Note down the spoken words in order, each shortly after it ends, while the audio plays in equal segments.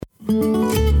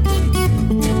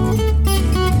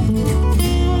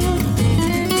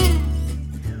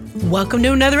Welcome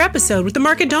to another episode with the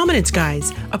Market Dominance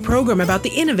Guys, a program about the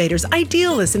innovators,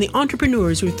 idealists, and the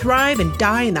entrepreneurs who thrive and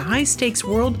die in the high-stakes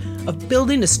world of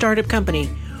building a startup company.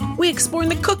 We explore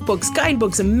the cookbooks,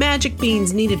 guidebooks, and magic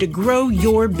beans needed to grow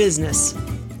your business.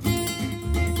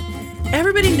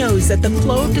 Everybody knows that the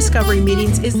flow of discovery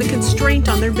meetings is the constraint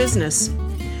on their business.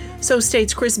 So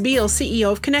states Chris Beall,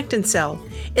 CEO of Connect and Sell,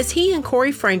 as he and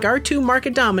Corey Frank, our two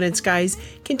Market Dominance Guys,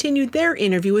 continued their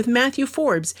interview with Matthew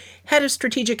Forbes, head of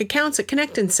strategic accounts at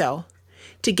Connect and Sell.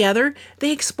 Together,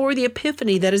 they explore the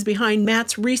epiphany that is behind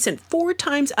Matt's recent 4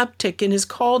 times uptick in his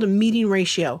call to meeting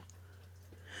ratio.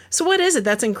 So what is it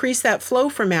that's increased that flow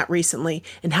for Matt recently,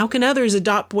 and how can others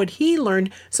adopt what he learned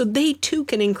so they too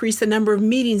can increase the number of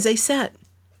meetings they set?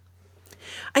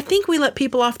 I think we let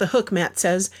people off the hook, Matt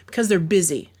says, because they're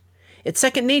busy. It's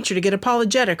second nature to get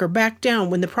apologetic or back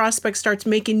down when the prospect starts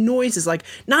making noises like,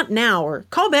 "not now," or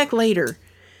 "call back later."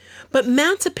 But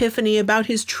Matt's epiphany about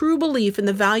his true belief in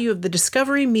the value of the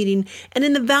discovery meeting and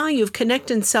in the value of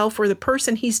Connect and Sell for the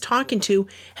person he's talking to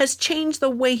has changed the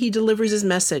way he delivers his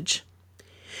message.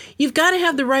 You've got to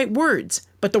have the right words,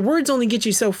 but the words only get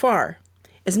you so far.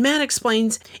 As Matt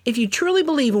explains, if you truly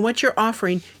believe in what you're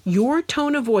offering, your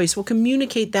tone of voice will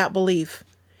communicate that belief.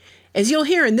 As you'll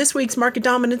hear in this week's Market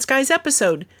Dominance Guys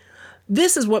episode,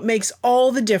 this is what makes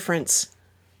all the difference.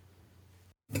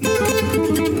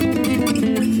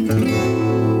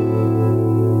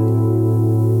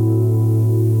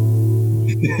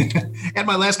 At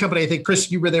my last company, I think, Chris,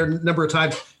 you were there a number of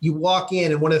times. You walk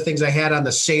in, and one of the things I had on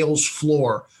the sales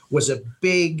floor was a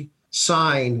big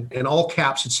sign in all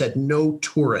caps that said, "No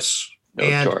tourists."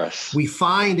 Tourists. We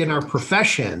find in our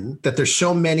profession that there's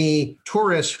so many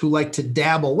tourists who like to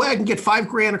dabble. Well, I can get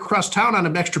 $5,000 across town on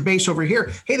an extra base over here.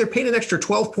 Hey, they're paying an extra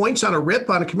 12 points on a RIP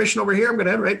on a commission over here. I'm going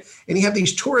to have, right? And you have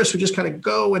these tourists who just kind of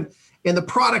go and the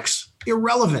product's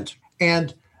irrelevant.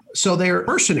 And so they're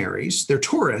mercenaries, they're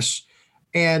tourists.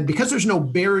 And because there's no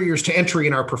barriers to entry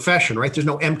in our profession, right? There's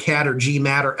no MCAT or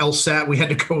GMAT or LSAT we had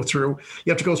to go through.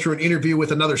 You have to go through an interview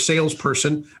with another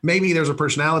salesperson. Maybe there's a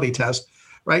personality test.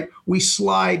 Right? We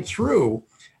slide through,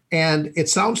 and it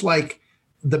sounds like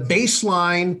the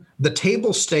baseline, the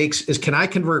table stakes is, can I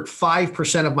convert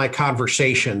 5% of my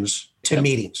conversations to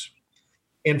meetings?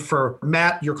 And for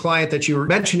Matt, your client that you were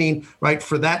mentioning, right,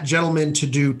 for that gentleman to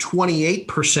do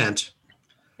 28%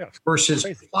 versus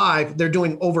 5, they're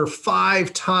doing over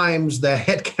 5 times the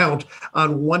head count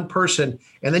on one person.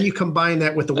 And then you combine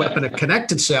that with the weapon of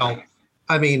Connect and Sell.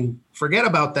 I mean, forget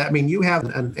about that. I mean, you have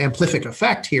an amplific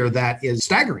effect here that is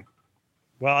staggering.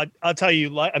 Well, I'll tell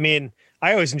you, I mean,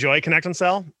 I always enjoy Connect and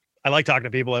Sell. I like talking to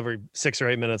people every 6 or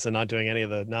 8 minutes and not doing any of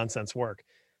the nonsense work.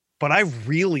 But I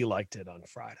really liked it on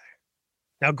Friday.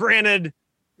 Now, granted,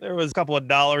 there was a couple of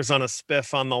dollars on a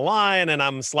spiff on the line, and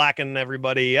I'm slacking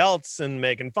everybody else and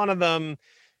making fun of them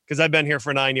because I've been here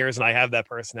for 9 years and I have that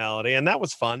personality. And that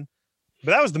was fun.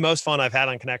 But that was the most fun I've had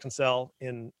on Connect and Sell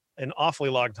in an awfully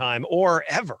long time or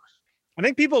ever. I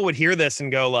think people would hear this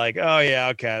and go like, "Oh yeah,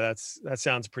 okay, that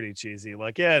sounds pretty cheesy."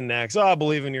 Like, "Yeah, next. Oh,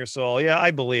 believe in your soul." Yeah, I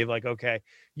believe. Like, okay,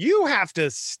 you have to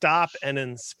stop and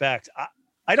inspect.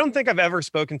 I don't think I've ever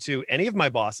spoken to any of my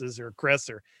bosses or Chris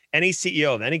or any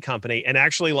CEO of any company and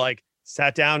actually like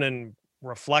sat down and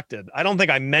reflected. I don't think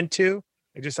I meant to.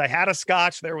 I had a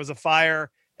scotch, there was a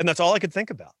fire, and that's all I could think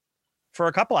about for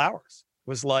a couple hours.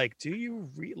 Was like, do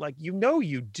you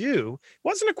you do? It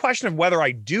wasn't a question of whether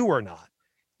I do or not.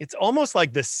 It's almost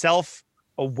like the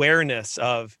self-awareness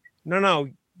of, no,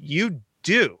 you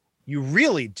do. You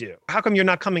really do. How come you're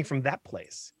not coming from that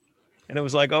place? And it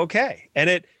was like, okay.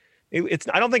 And it's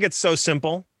I don't think it's so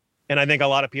simple. And I think a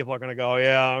lot of people are going to go,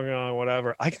 yeah,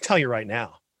 whatever. I can tell you right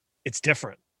now, it's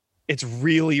different. It's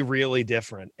really, really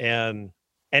different. And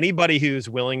anybody who's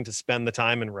willing to spend the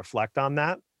time and reflect on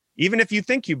that, even if you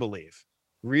think you believe,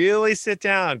 really sit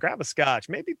down, grab a scotch,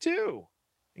 maybe 2.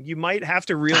 You might have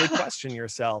to really question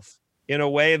yourself in a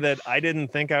way that I didn't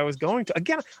think I was going to.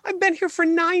 Again, I've been here for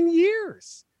 9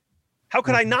 years. How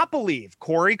could I not believe?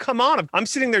 Corey, come on. I'm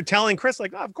sitting there telling Chris,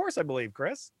 like, "Oh, of course I believe,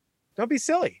 Chris. Don't be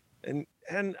silly."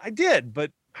 And I did,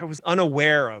 but I was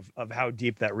unaware of how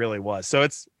deep that really was. So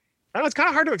it's kind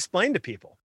of hard to explain to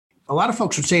people. A lot of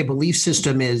folks would say a belief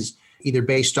system is either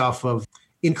based off of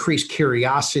increased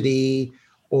curiosity,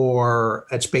 or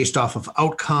it's based off of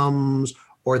outcomes,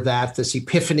 or that this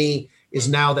epiphany is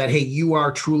now that, hey, you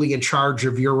are truly in charge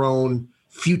of your own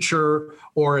future.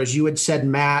 Or as you had said,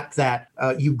 Matt, that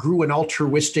you grew an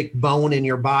altruistic bone in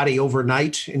your body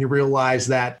overnight and you realize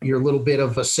that you're a little bit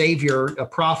of a savior, a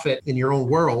prophet in your own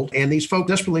world. And these folks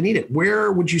desperately need it.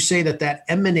 Where would you say that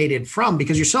emanated from?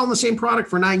 Because you're selling the same product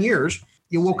for 9 years.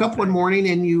 You woke up one morning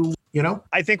and you you know?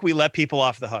 I think we let people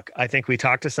off the hook. I think we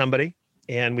talk to somebody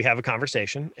and we have a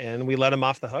conversation and we let them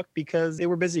off the hook because they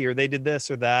were busy or they did this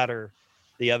or that or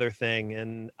the other thing.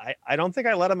 And I don't think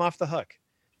I let them off the hook.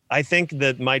 I think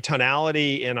that my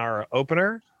tonality in our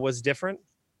opener was different.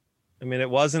 I mean, it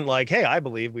wasn't like, hey, I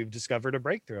believe we've discovered a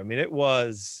breakthrough. I mean,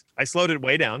 I slowed it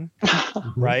way down,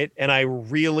 right? And I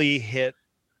really hit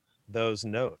those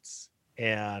notes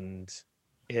and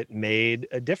it made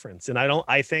a difference. And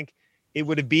I think it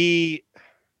would be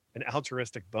an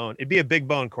altruistic bone. It'd be a big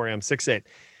bone, Corey. I'm 6'8".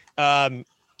 I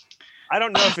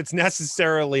don't know if it's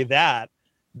necessarily that,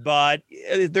 but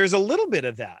there's a little bit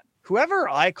of that. Whoever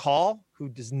I call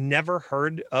who has never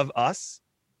heard of us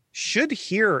should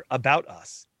hear about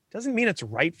us. Doesn't mean it's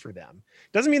right for them.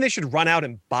 Doesn't mean they should run out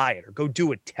and buy it or go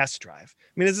do a test drive.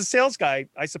 I mean, as a sales guy,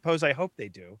 I suppose I hope they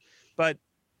do, but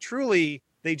truly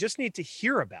they just need to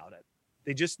hear about it.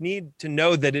 They just need to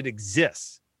know that it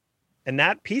exists. And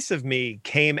that piece of me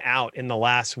came out in the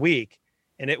last week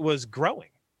and it was growing.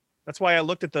 That's why I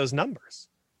looked at those numbers,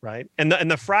 right? And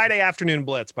the Friday afternoon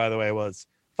blitz, by the way, was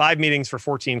 5 meetings for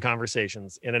 14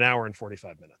 conversations in an hour and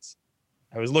 45 minutes.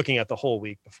 I was looking at the whole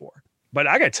week before, but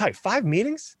I got to tell you, 5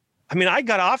 meetings? I mean, I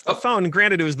got off the phone, and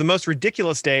granted, it was the most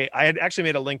ridiculous day. I had actually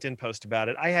made a LinkedIn post about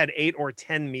it. I had 8 or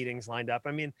 10 meetings lined up.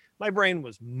 I mean, my brain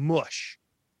was mush.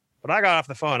 But I got off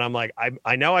the phone. I'm like,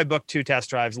 I know I booked 2 test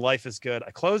drives. Life is good.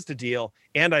 I closed the deal,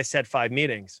 and I said 5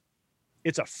 meetings.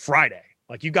 It's a Friday.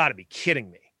 Like, you got to be kidding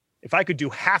me. If I could do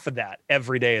half of that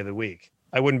every day of the week,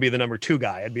 I wouldn't be the number 2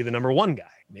 guy. I'd be the number 1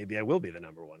 guy. Maybe I will be the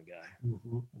number 1 guy.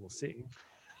 Mm-hmm. We'll see.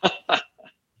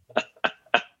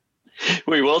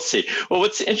 We will see. Well,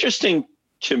 what's interesting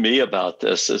to me about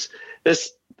this is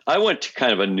I went to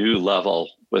kind of a new level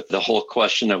with the whole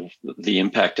question of the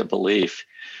impact of belief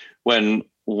when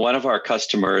one of our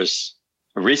customers,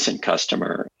 a recent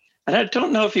customer, and I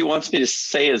don't know if he wants me to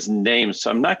say his name,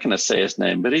 so I'm not going to say his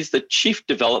name, but he's the chief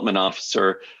development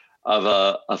officer of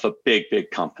a big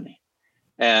company.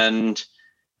 And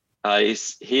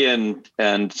he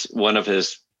and one of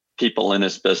his people in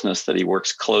his business that he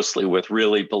works closely with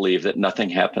really believe that nothing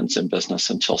happens in business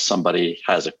until somebody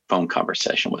has a phone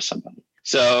conversation with somebody.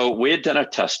 So we had done a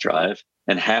test drive,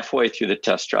 and halfway through the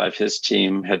test drive, his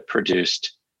team had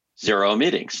produced 0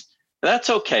 meetings. That's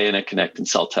okay in a Connect and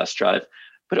Sell test drive,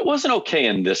 but it wasn't okay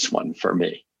in this one for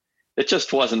me. It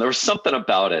just wasn't. There was something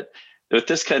about it. With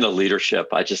this kind of leadership,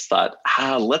 I just thought,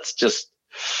 let's just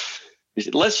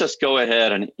go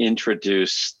ahead and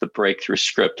introduce the breakthrough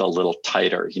script a little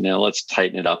tighter. Let's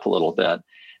tighten it up a little bit.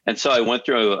 And so I went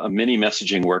through a mini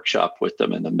messaging workshop with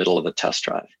them in the middle of the test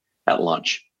drive at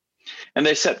lunch. And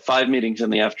they set 5 meetings in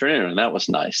the afternoon, and that was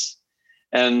nice.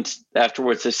 And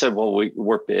afterwards, they said, well,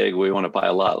 we're big. We want to buy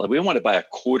a lot. We want to buy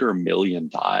 250,000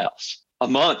 dials a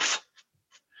month.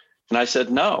 And I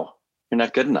said, no, you're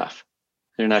not good enough.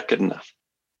 You're not good enough.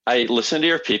 I listen to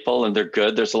your people, and they're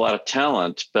good. There's a lot of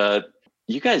talent, but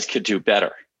you guys could do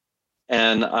better.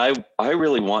 And I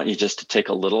really want you just to take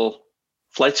a little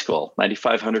flight school,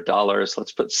 $9,500.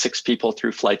 Let's put 6 people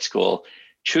through flight school,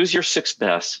 choose your 6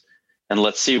 best, and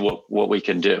let's see what we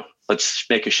can do. Let's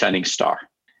make a shining star.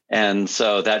 And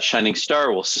so that shining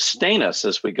star will sustain us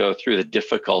as we go through the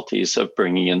difficulties of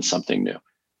bringing in something new,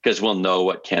 because we'll know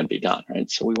what can be done,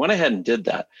 right? So we went ahead and did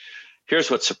that.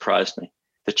 Here's what surprised me.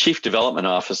 The chief development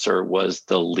officer was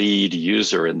the lead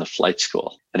user in the flight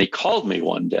school. And he called me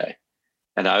one day,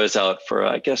 and I was out for,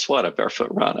 a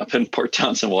barefoot run up in Port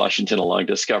Townsend, Washington, along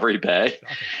Discovery Bay.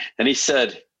 And he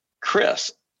said,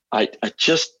 Chris, I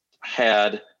just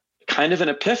had kind of an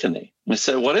epiphany. And I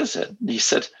said, what is it? And he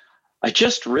said, I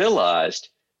just realized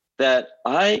that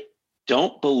I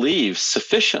don't believe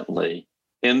sufficiently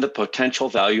in the potential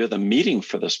value of the meeting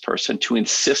for this person to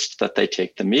insist that they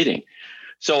take the meeting.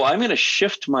 So I'm going to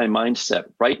shift my mindset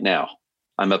right now.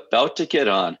 I'm about to get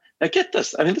on. Now get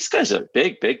this. I mean, this guy's a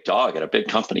big dog at a big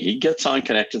company. He gets on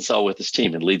Connect and Sell with his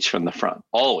team and leads from the front,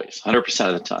 always, 100%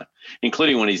 of the time,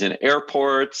 including when he's in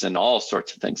airports and all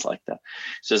sorts of things like that.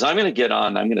 He says, I'm going to get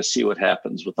on. I'm going to see what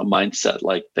happens with a mindset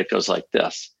that goes like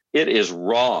this. It is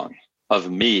wrong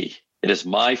of me. It is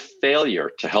my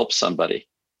failure to help somebody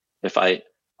if I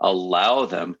allow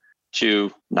them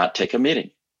to not take a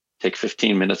meeting, take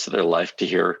 15 minutes of their life to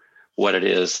hear what it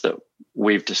is that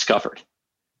we've discovered.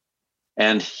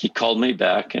 And he called me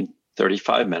back in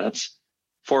 35 minutes,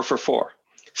 4 for 4.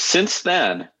 Since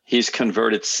then, he's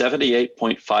converted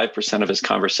 78.5% of his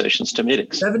conversations to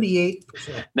meetings. 78%.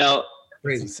 Now,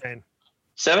 crazy. Insane.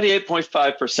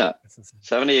 78.5%.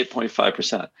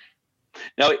 78.5%.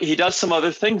 Now, he does some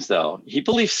other things, though. He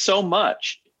believes so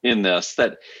much in this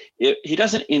that he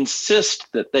doesn't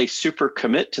insist that they super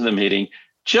commit to the meeting,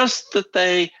 just that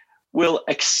they will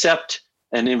accept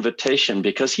an invitation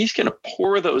because he's going to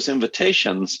pour those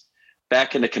invitations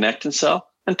back into Connect and Sell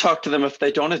and talk to them if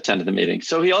they don't attend the meeting.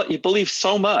 So he believes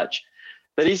so much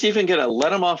that he's even going to let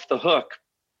them off the hook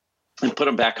and put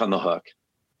them back on the hook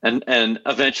and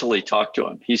eventually talk to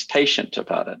them. He's patient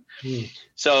about it.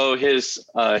 So his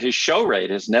show rate,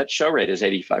 his net show rate is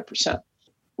 85%,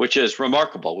 which is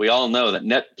remarkable. We all know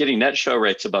that getting net show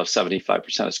rates above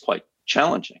 75% is quite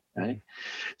challenging, right?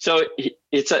 So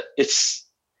it's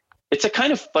a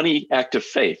kind of funny act of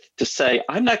faith to say,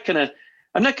 I'm not going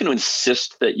to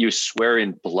insist that you swear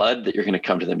in blood that you're going to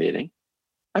come to the meeting.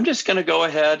 I'm just going to go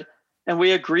ahead and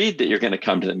we agreed that you're going to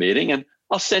come to the meeting and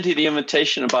I'll send you the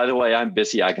invitation. And by the way, I'm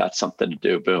busy. I got something to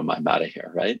do. Boom, I'm out of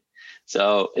here, right?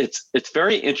 So it's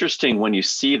very interesting when you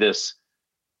see this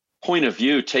point of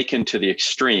view taken to the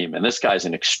extreme. And this guy's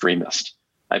an extremist.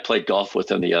 I played golf with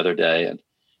him the other day and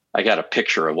I got a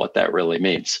picture of what that really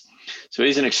means. So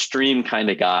he's an extreme kind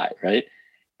of guy, right?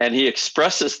 And he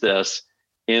expresses this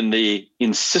in the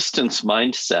insistence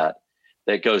mindset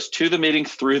that goes to the meeting,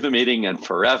 through the meeting, and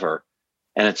forever.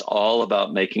 And it's all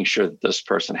about making sure that this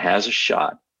person has a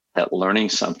shot at learning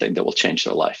something that will change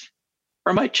their life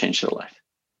or might change their life.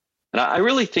 And I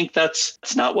really think that's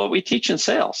not what we teach in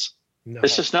sales. No,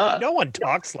 it's just not. No one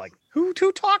talks like who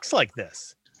talks like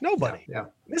this. Nobody. Yeah.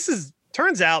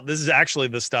 Turns out this is actually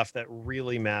the stuff that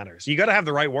really matters. You got to have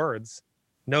the right words,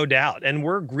 no doubt. And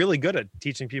we're really good at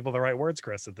teaching people the right words,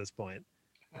 Chris, at this point.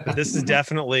 But this is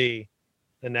definitely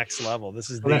the next level. This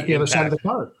is that's the other side of the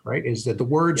card, right? Is that the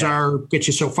words get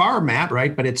you so far, Matt,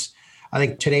 right? But I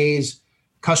think today's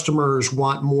customers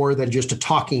want more than just a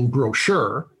talking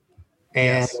brochure.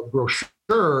 And a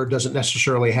brochure doesn't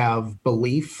necessarily have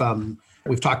belief.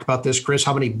 We've talked about this, Chris,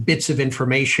 how many bits of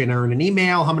information are in an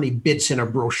email, how many bits in a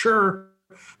brochure,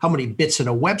 how many bits in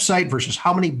a website versus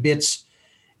how many bits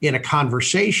in a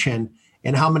conversation,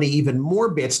 and how many even more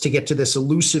bits to get to this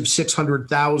elusive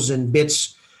 600,000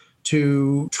 bits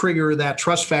to trigger that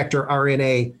trust factor are in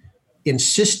a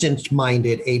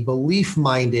insistent-minded, a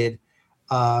belief-minded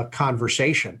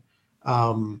conversation.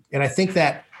 And I think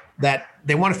that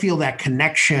they want to feel that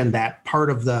connection, that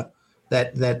part of that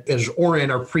as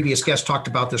Oren, our previous guest, talked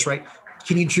about this, right?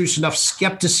 Can you introduce enough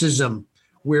skepticism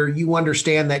where you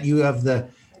understand that you have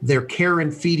their care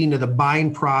and feeding of the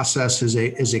buying process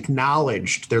is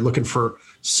acknowledged. They're looking for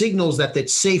signals that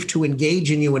it's safe to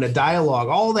engage in you in a dialogue.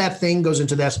 All that thing goes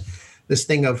into this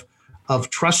thing of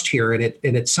trust here. And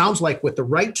it sounds like with the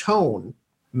right tone,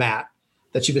 Matt,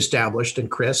 that you've established, and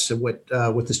Chris, and what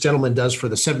this gentleman does for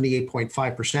the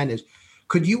 78.5% is,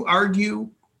 could you argue,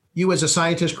 you as a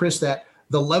scientist, Chris, that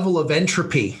the level of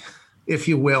entropy, if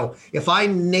you will, if I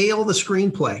nail the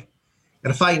screenplay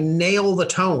and if I nail the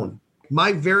tone,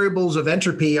 my variables of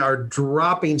entropy are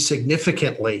dropping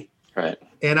significantly. Right.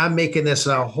 And I'm making this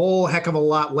a whole heck of a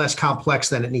lot less complex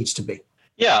than it needs to be.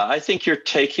 Yeah, I think you're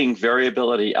taking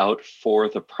variability out for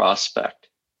the prospect.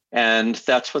 And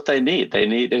that's what they need.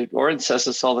 Oren says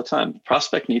this all the time, the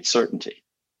prospect needs certainty.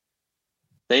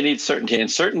 They need certainty,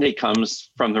 and certainty comes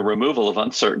from the removal of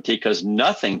uncertainty, because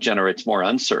nothing generates more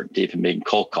uncertainty than being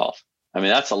cold called. I mean,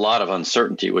 that's a lot of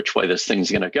uncertainty which way this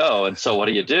thing's going to go. And so what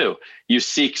do? You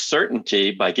seek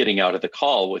certainty by getting out of the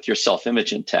call with your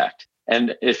self-image intact.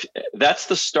 And if that's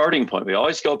the starting point, we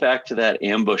always go back to that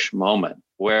ambush moment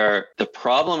where the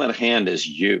problem at hand is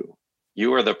you.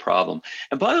 You are the problem.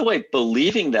 And by the way,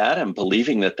 believing that and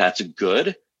believing that that's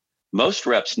good, most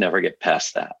reps never get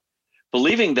past that.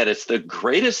 Believing that it's the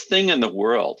greatest thing in the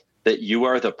world that you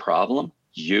are the problem,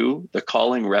 you, the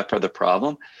calling rep, are the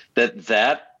problem,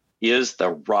 that is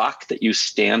the rock that you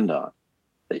stand on,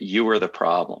 that you are the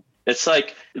problem. It's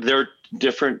like there are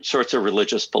different sorts of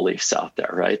religious beliefs out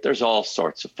there, right? There's all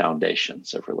sorts of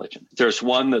foundations of religion. There's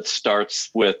one that starts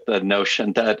with the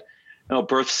notion that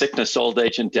birth, sickness, old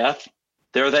age, and death,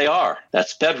 there they are.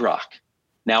 That's bedrock.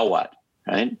 Now what?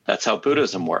 Right? That's how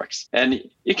Buddhism works. And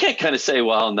you can't kind of say,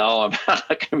 well, no, I'm not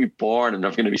going to be born. I'm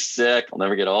never going to be sick. I'll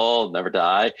never get old, never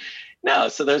die. No,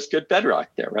 so there's good bedrock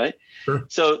there, right? Sure.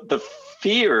 So the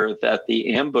fear that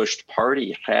the ambushed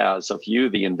party has of you,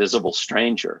 the invisible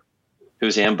stranger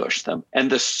who's ambushed them,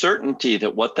 and the certainty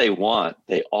that what they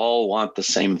all want the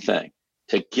same thing,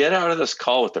 to get out of this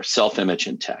call with their self-image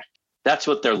intact. That's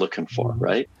what they're looking for,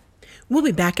 right? We'll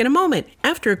be back in a moment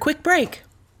after a quick break.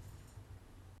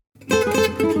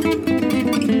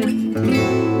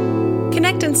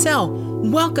 Connect and Sell.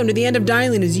 Welcome to the end of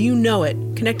dialing as you know it.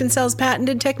 Connect and Sell's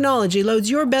patented technology loads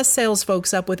your best sales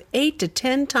folks up with 8 to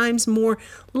 10 times more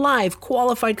live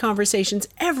qualified conversations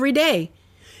every day.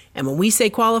 And when we say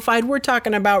qualified, we're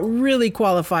talking about really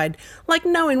qualified, like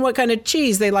knowing what kind of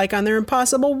cheese they like on their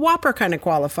Impossible Whopper kind of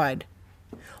qualified.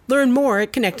 Learn more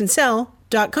at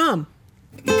connectandsell.com.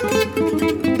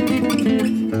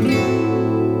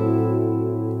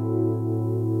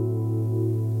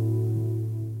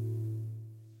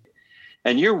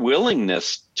 And your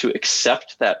willingness to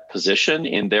accept that position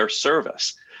in their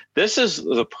service. This is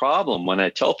the problem when I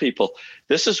tell people,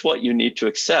 this is what you need to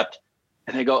accept.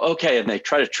 And they go, okay, and they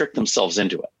try to trick themselves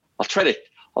into it. I'll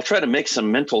try to make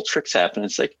some mental tricks happen.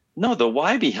 It's like, no, the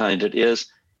why behind it is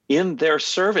in their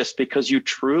service because you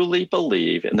truly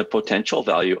believe in the potential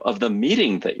value of the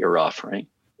meeting that you're offering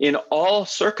in all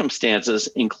circumstances,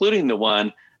 including the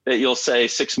one that you'll say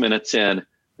 6 minutes in,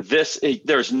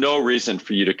 there's no reason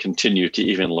for you to continue to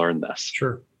even learn this.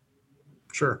 Sure.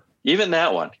 Even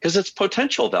that one, because it's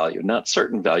potential value, not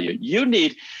certain value.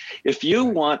 If you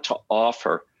want to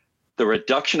offer the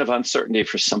reduction of uncertainty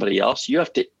for somebody else, you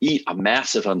have to eat a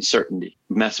massive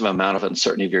amount of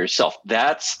uncertainty for yourself.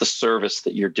 That's the service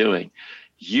that you're doing.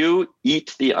 You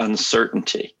eat the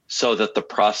uncertainty so that the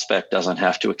prospect doesn't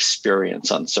have to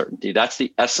experience uncertainty. That's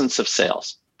the essence of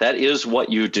sales. That is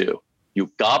what you do. You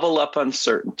gobble up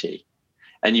uncertainty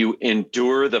and you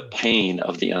endure the pain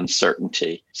of the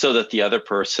uncertainty so that the other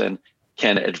person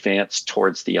can advance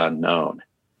towards the unknown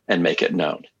and make it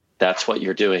known. That's what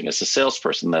you're doing as a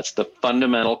salesperson. That's the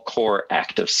fundamental core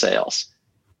act of sales.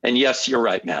 And yes, you're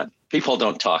right, man. People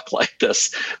don't talk like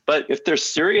this. But if they're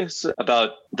serious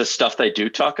about the stuff they do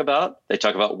talk about, they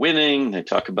talk about winning, they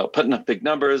talk about putting up big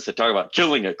numbers, they talk about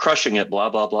killing it, crushing it, blah,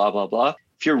 blah, blah, blah, blah.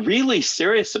 If you're really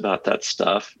serious about that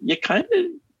stuff, you kind of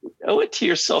owe it to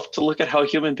yourself to look at how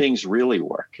human beings really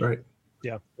work. Right.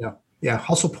 Yeah.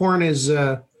 Hustle porn is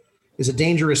a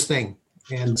dangerous thing,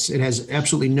 and it has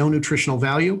absolutely no nutritional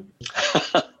value.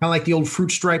 Kind of like the old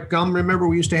fruit stripe gum. Remember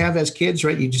we used to have as kids,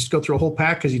 right? You just go through a whole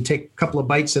pack because you take a couple of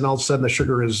bites and all of a sudden the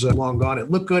sugar is long gone. It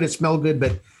looked good, it smelled good,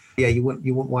 but yeah, you wouldn't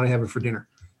want to have it for dinner.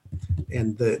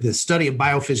 And the study of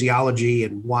biophysiology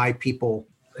and why people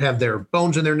have their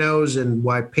bones in their nose and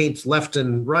why paint's left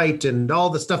and right and all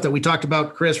the stuff that we talked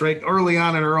about, Chris, right early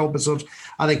on in our episodes.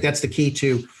 I think that's the key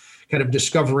to kind of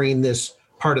discovering this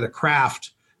part of the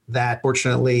craft that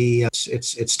fortunately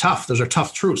it's tough. Those are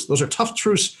tough truths. Those are tough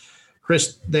truths,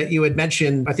 Chris, that you had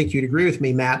mentioned. I think you'd agree with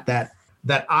me, Matt, that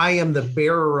I am the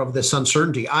bearer of this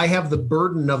uncertainty. I have the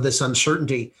burden of this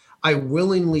uncertainty. I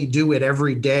willingly do it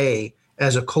every day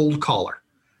as a cold caller.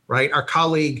 Right. Our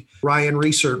colleague, Ryan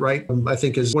Reisert, right, I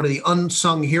think is one of the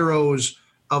unsung heroes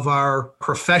of our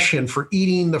profession for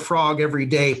eating the frog every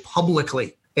day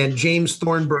publicly. And James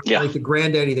Thornburg, like the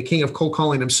granddaddy, the king of cold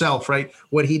calling himself, right,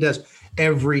 what he does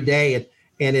every day.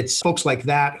 And it's folks like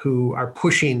that who are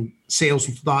pushing sales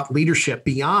thought leadership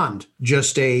beyond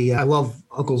just I love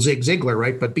Uncle Zig Ziglar,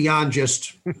 right, but beyond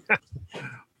just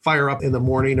fire up in the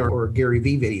morning or Gary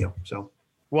Vee video. So.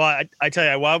 Well, I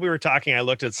tell you, while we were talking, I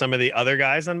looked at some of the other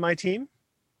guys on my team.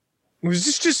 Was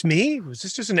this just me? Was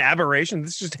this just an aberration?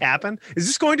 This just happened? Is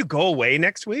this going to go away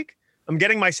next week? I'm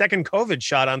getting my second COVID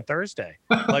shot on Thursday.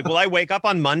 Like, will I wake up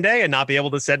on Monday and not be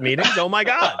able to set meetings? Oh my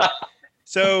God.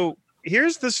 So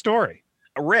here's the story.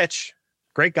 Rich,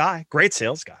 great guy, great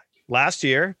sales guy. Last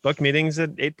year, booked meetings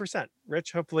at 8%.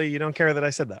 Rich, hopefully you don't care that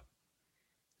I said that.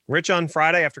 Rich on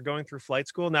Friday after going through flight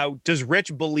school. Now, does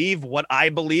Rich believe what I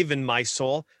believe in my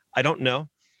soul? I don't know.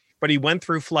 But he went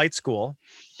through flight school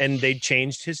and they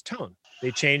changed his tone.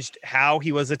 They changed how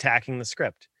he was attacking the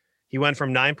script. He went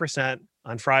from 9%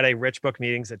 on Friday. Rich booked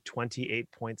meetings at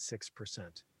 28.6%.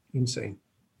 Insane.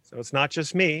 So it's not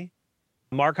just me.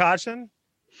 Mark Hodgson,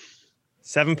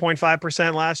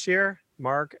 7.5% last year.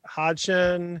 Mark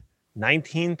Hodgson,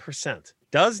 19%.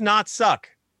 Does not suck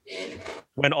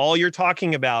when all you're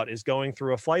talking about is going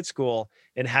through a flight school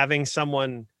and having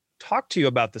someone talk to you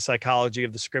about the psychology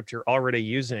of the script you're already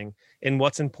using and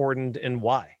what's important and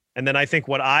why. And then I think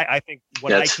what I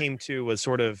came to was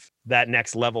sort of that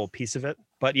next level piece of it.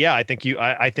 But yeah, I think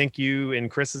you in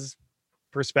Chris's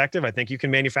perspective, I think you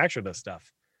can manufacture this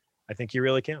stuff. I think you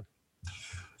really can.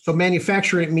 So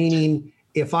manufacture it, meaning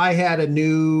if you had a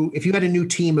new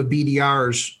team of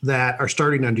BDRs that are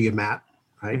starting under you, Matt,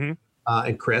 right? Mm-hmm.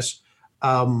 And Chris,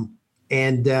 and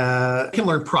can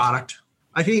learn product.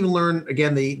 I can even learn,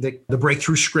 again, the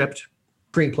breakthrough script,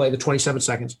 screenplay, the 27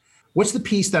 seconds. What's the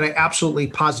piece that I absolutely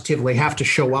positively have to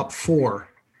show up for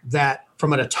that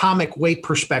from an atomic weight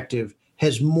perspective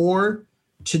has more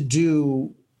to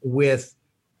do with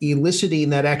eliciting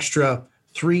that extra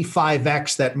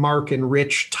 3-5x that Mark and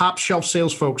Rich, top shelf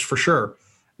sales folks for sure,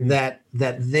 that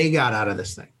they got out of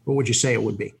this thing? What would you say it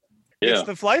would be? It's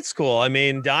the flight school. I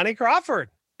mean, Donnie Crawford.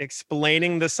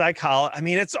 explaining the psychology. I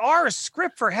mean, it's our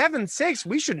script, for heaven's sakes.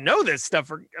 We should know this stuff.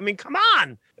 Come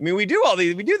on. I mean, we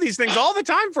do these things all the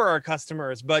time for our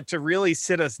customers, but to really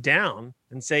sit us down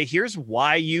and say, here's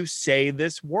why you say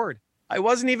this word. I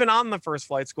wasn't even on the first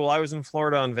flight school. I was in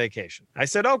Florida on vacation. I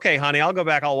said, okay, honey, I'll go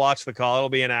back. I'll watch the call. It'll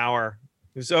be an hour.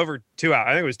 It was over 2 hours.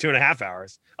 I think it was 2.5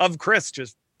 hours of Chris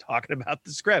just talking about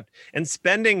the script and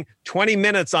spending 20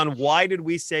 minutes on why did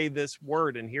we say this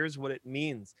word? And here's what it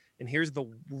means. And here's the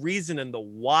reason and the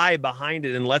why behind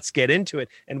it. And let's get into it.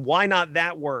 And why not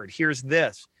that word? Here's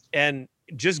this. And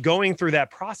just going through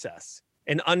that process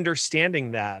and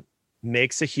understanding that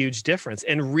makes a huge difference.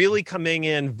 And really coming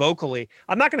in vocally.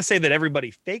 I'm not going to say that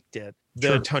everybody faked it.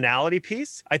 The tonality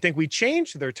piece, I think we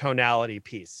changed their tonality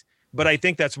piece. But I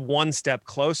think that's one step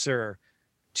closer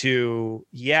to,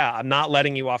 yeah, I'm not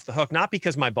letting you off the hook, not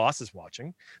because my boss is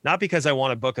watching, not because I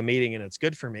want to book a meeting and it's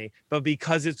good for me, but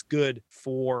because it's good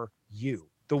for you.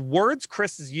 The words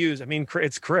Chris has used, I mean,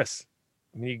 it's Chris.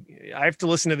 I mean, I have to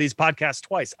listen to these podcasts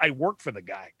twice. I work for the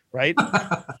guy, right?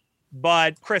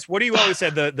 But Chris, what do you always say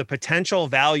the potential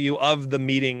value of the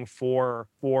meeting for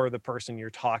the person you're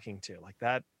talking to? Like,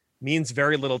 that means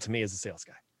very little to me as a sales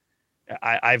guy.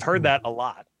 I've heard that a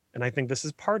lot, and I think this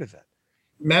is part of it.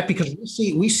 Matt, because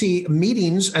we see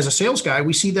meetings as a sales guy,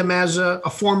 we see them as a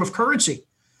form of currency.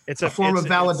 It's a form of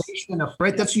validation,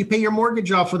 right? That's, you pay your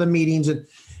mortgage off for the meetings,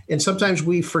 and sometimes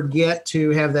we forget to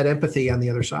have that empathy on the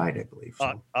other side, I believe.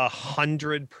 So.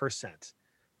 100%,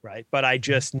 right? But I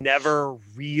just never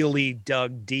really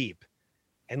dug deep.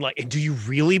 And do you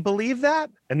really believe that?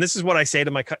 And this is what I say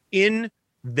to in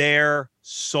their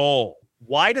soul.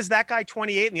 Why does that guy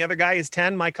 28 and the other guy is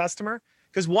 10, my customer?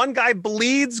 Because one guy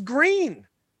bleeds green.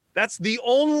 That's the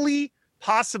only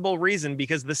possible reason,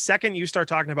 because the second you start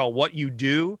talking about what you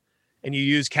do and you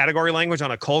use category language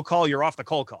on a cold call, you're off the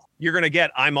cold call. You're going to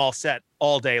get, I'm all set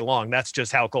all day long. That's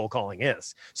just how cold calling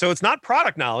is. So it's not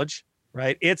product knowledge,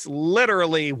 right? It's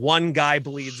literally one guy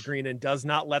bleeds green and does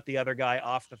not let the other guy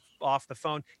off the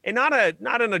phone. And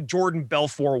not in a Jordan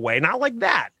Belfort way, not like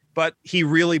that, but he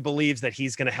really believes that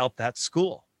he's going to help that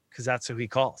school because that's who he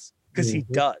calls, because he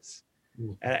does.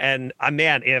 And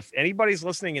man, if anybody's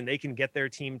listening and they can get their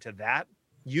team to that,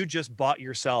 you just bought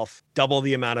yourself double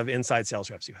the amount of inside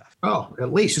sales reps you have. Oh,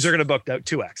 at least. Because they're going to book out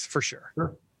 2x for sure.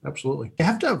 Sure, absolutely. You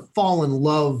have to fall in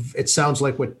love. It sounds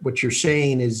like what you're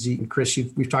saying is, Chris,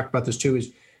 we've talked about this too,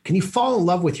 is can you fall in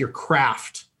love with your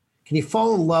craft? Can you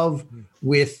fall in love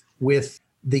with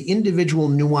the individual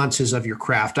nuances of your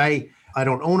craft? I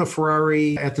don't own a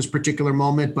Ferrari at this particular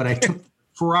moment, but I took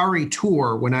Ferrari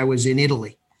tour when I was in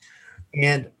Italy.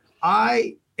 And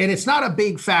it's not a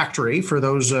big factory for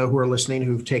those who are listening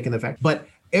who've taken the factory, but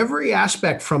every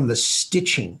aspect from the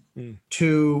stitching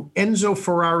to Enzo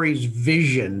Ferrari's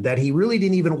vision that he really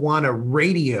didn't even want a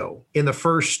radio in the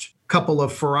first couple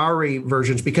of Ferrari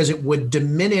versions because it would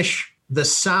diminish the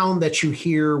sound that you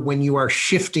hear when you are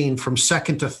shifting from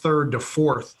second to third to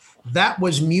fourth. That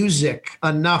was music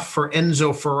enough for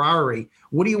Enzo Ferrari.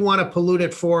 What do you want to pollute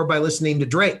it for by listening to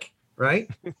Drake, right?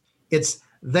 It's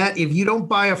that if you don't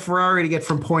buy a Ferrari to get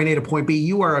from point A to point B,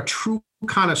 you are a true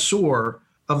connoisseur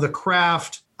of the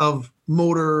craft of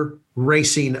motor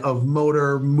racing, of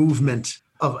motor movement,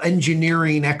 of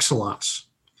engineering excellence.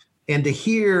 And to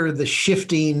hear the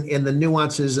shifting and the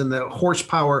nuances and the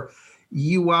horsepower,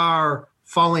 you are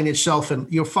falling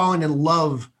you're falling in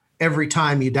love every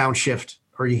time you downshift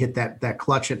or you hit that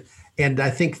clutch. And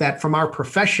I think that from our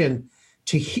profession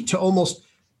to almost,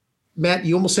 Matt,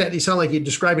 you sound like you're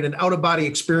describing an out-of-body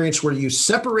experience where you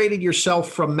separated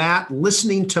yourself from Matt,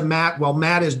 listening to Matt while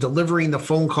Matt is delivering the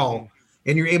phone call,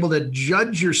 and you're able to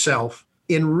judge yourself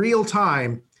in real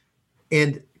time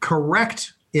and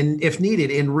correct, if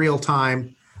needed, in real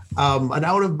time, an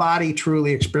out-of-body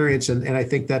truly experience. And I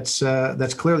think that's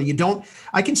clearly,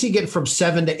 I can see getting from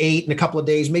 7 to 8 in a couple of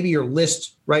days. Maybe your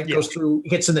list, right, goes through,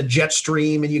 hits in the jet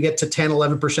stream and you get to 10,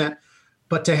 11%.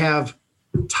 But to have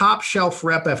top shelf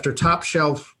rep after top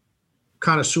shelf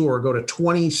connoisseur go to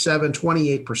 27,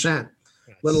 28%,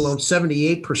 let alone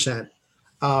 78%.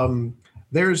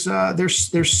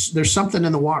 There's something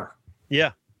in the water.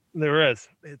 Yeah, there is.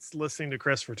 It's listening to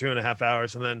Chris for 2.5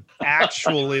 hours and then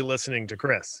actually listening to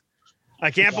Chris.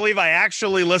 I can't believe I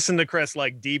actually listened to Chris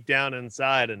like deep down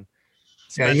inside. And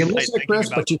yeah, you listen to Chris,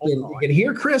 but you can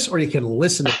hear Chris or you can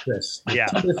listen to Chris. Yeah.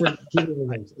 Two different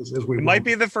things. It might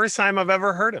be the first time I've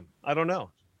ever heard him. I don't know.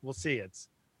 We'll see.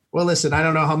 Well, listen, I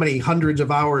don't know how many hundreds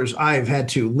of hours I've had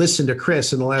to listen to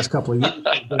Chris in the last couple of years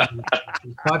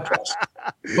podcast.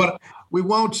 But we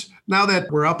won't, now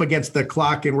that we're up against the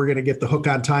clock and we're going to get the hook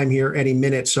on time here any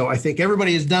minute. So I think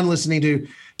everybody is done listening to,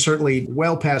 certainly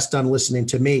well past done listening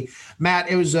to me. Matt,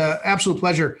 it was an absolute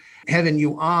pleasure having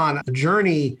you on a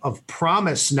journey of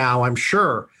promise now, I'm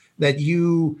sure, that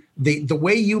the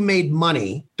way you made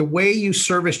money, the way you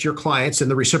serviced your clients in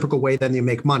the reciprocal way then you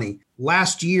make money,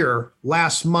 last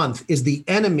month is the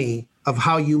enemy of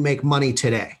how you make money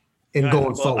today and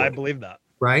going forward. I believe that.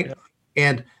 Right? Yeah.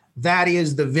 And that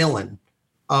is the villain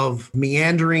of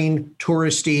meandering,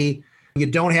 touristy. You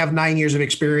don't have 9 years of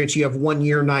experience. You have 1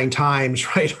 year, 9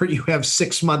 times, right? Or you have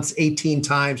 6 months, 18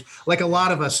 times. Like a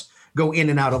lot of us go in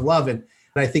and out of Lovin'.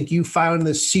 And I think you found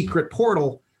this secret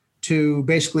portal to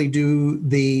basically do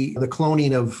the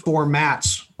cloning of 4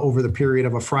 mats over the period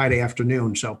of a Friday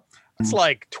afternoon. So it's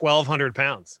like 1,200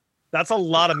 pounds. That's a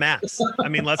lot of mats. I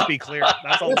mean, let's be clear.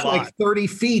 That's lot. Like 30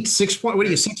 feet,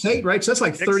 6'8", right? So that's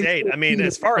like 38. I mean,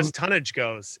 as far as tonnage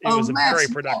goes, it was a very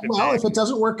productive day. If it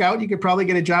doesn't work out, you could probably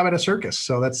get a job at a circus.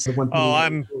 So that's the one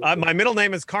thing. My middle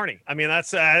name is Carney. I mean,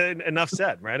 that's enough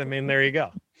said, right? I mean, there you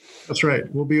go. That's right.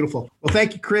 Well, beautiful. Well,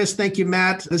 thank you, Chris. Thank you,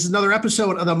 Matt. This is another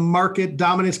episode of the Market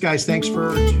Dominance Guys. Thanks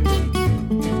for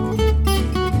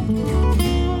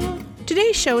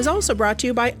Today's show is also brought to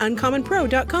you by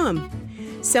UncommonPro.com.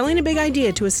 Selling a big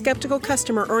idea to a skeptical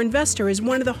customer or investor is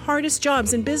one of the hardest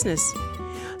jobs in business.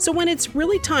 So when it's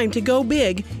really time to go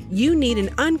big, you need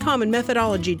an uncommon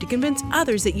methodology to convince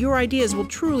others that your ideas will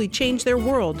truly change their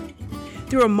world.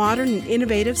 Through a modern and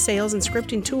innovative sales and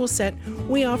scripting tool set,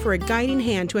 we offer a guiding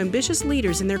hand to ambitious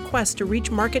leaders in their quest to reach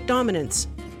market dominance.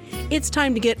 It's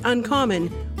time to get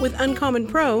uncommon with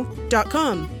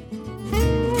UncommonPro.com.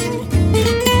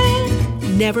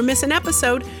 Never miss an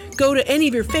episode. Go to any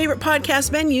of your favorite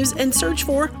podcast venues and search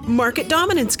for Market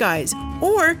Dominance Guys,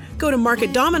 or go to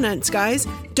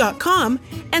marketdominanceguys.com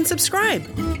and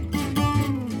subscribe.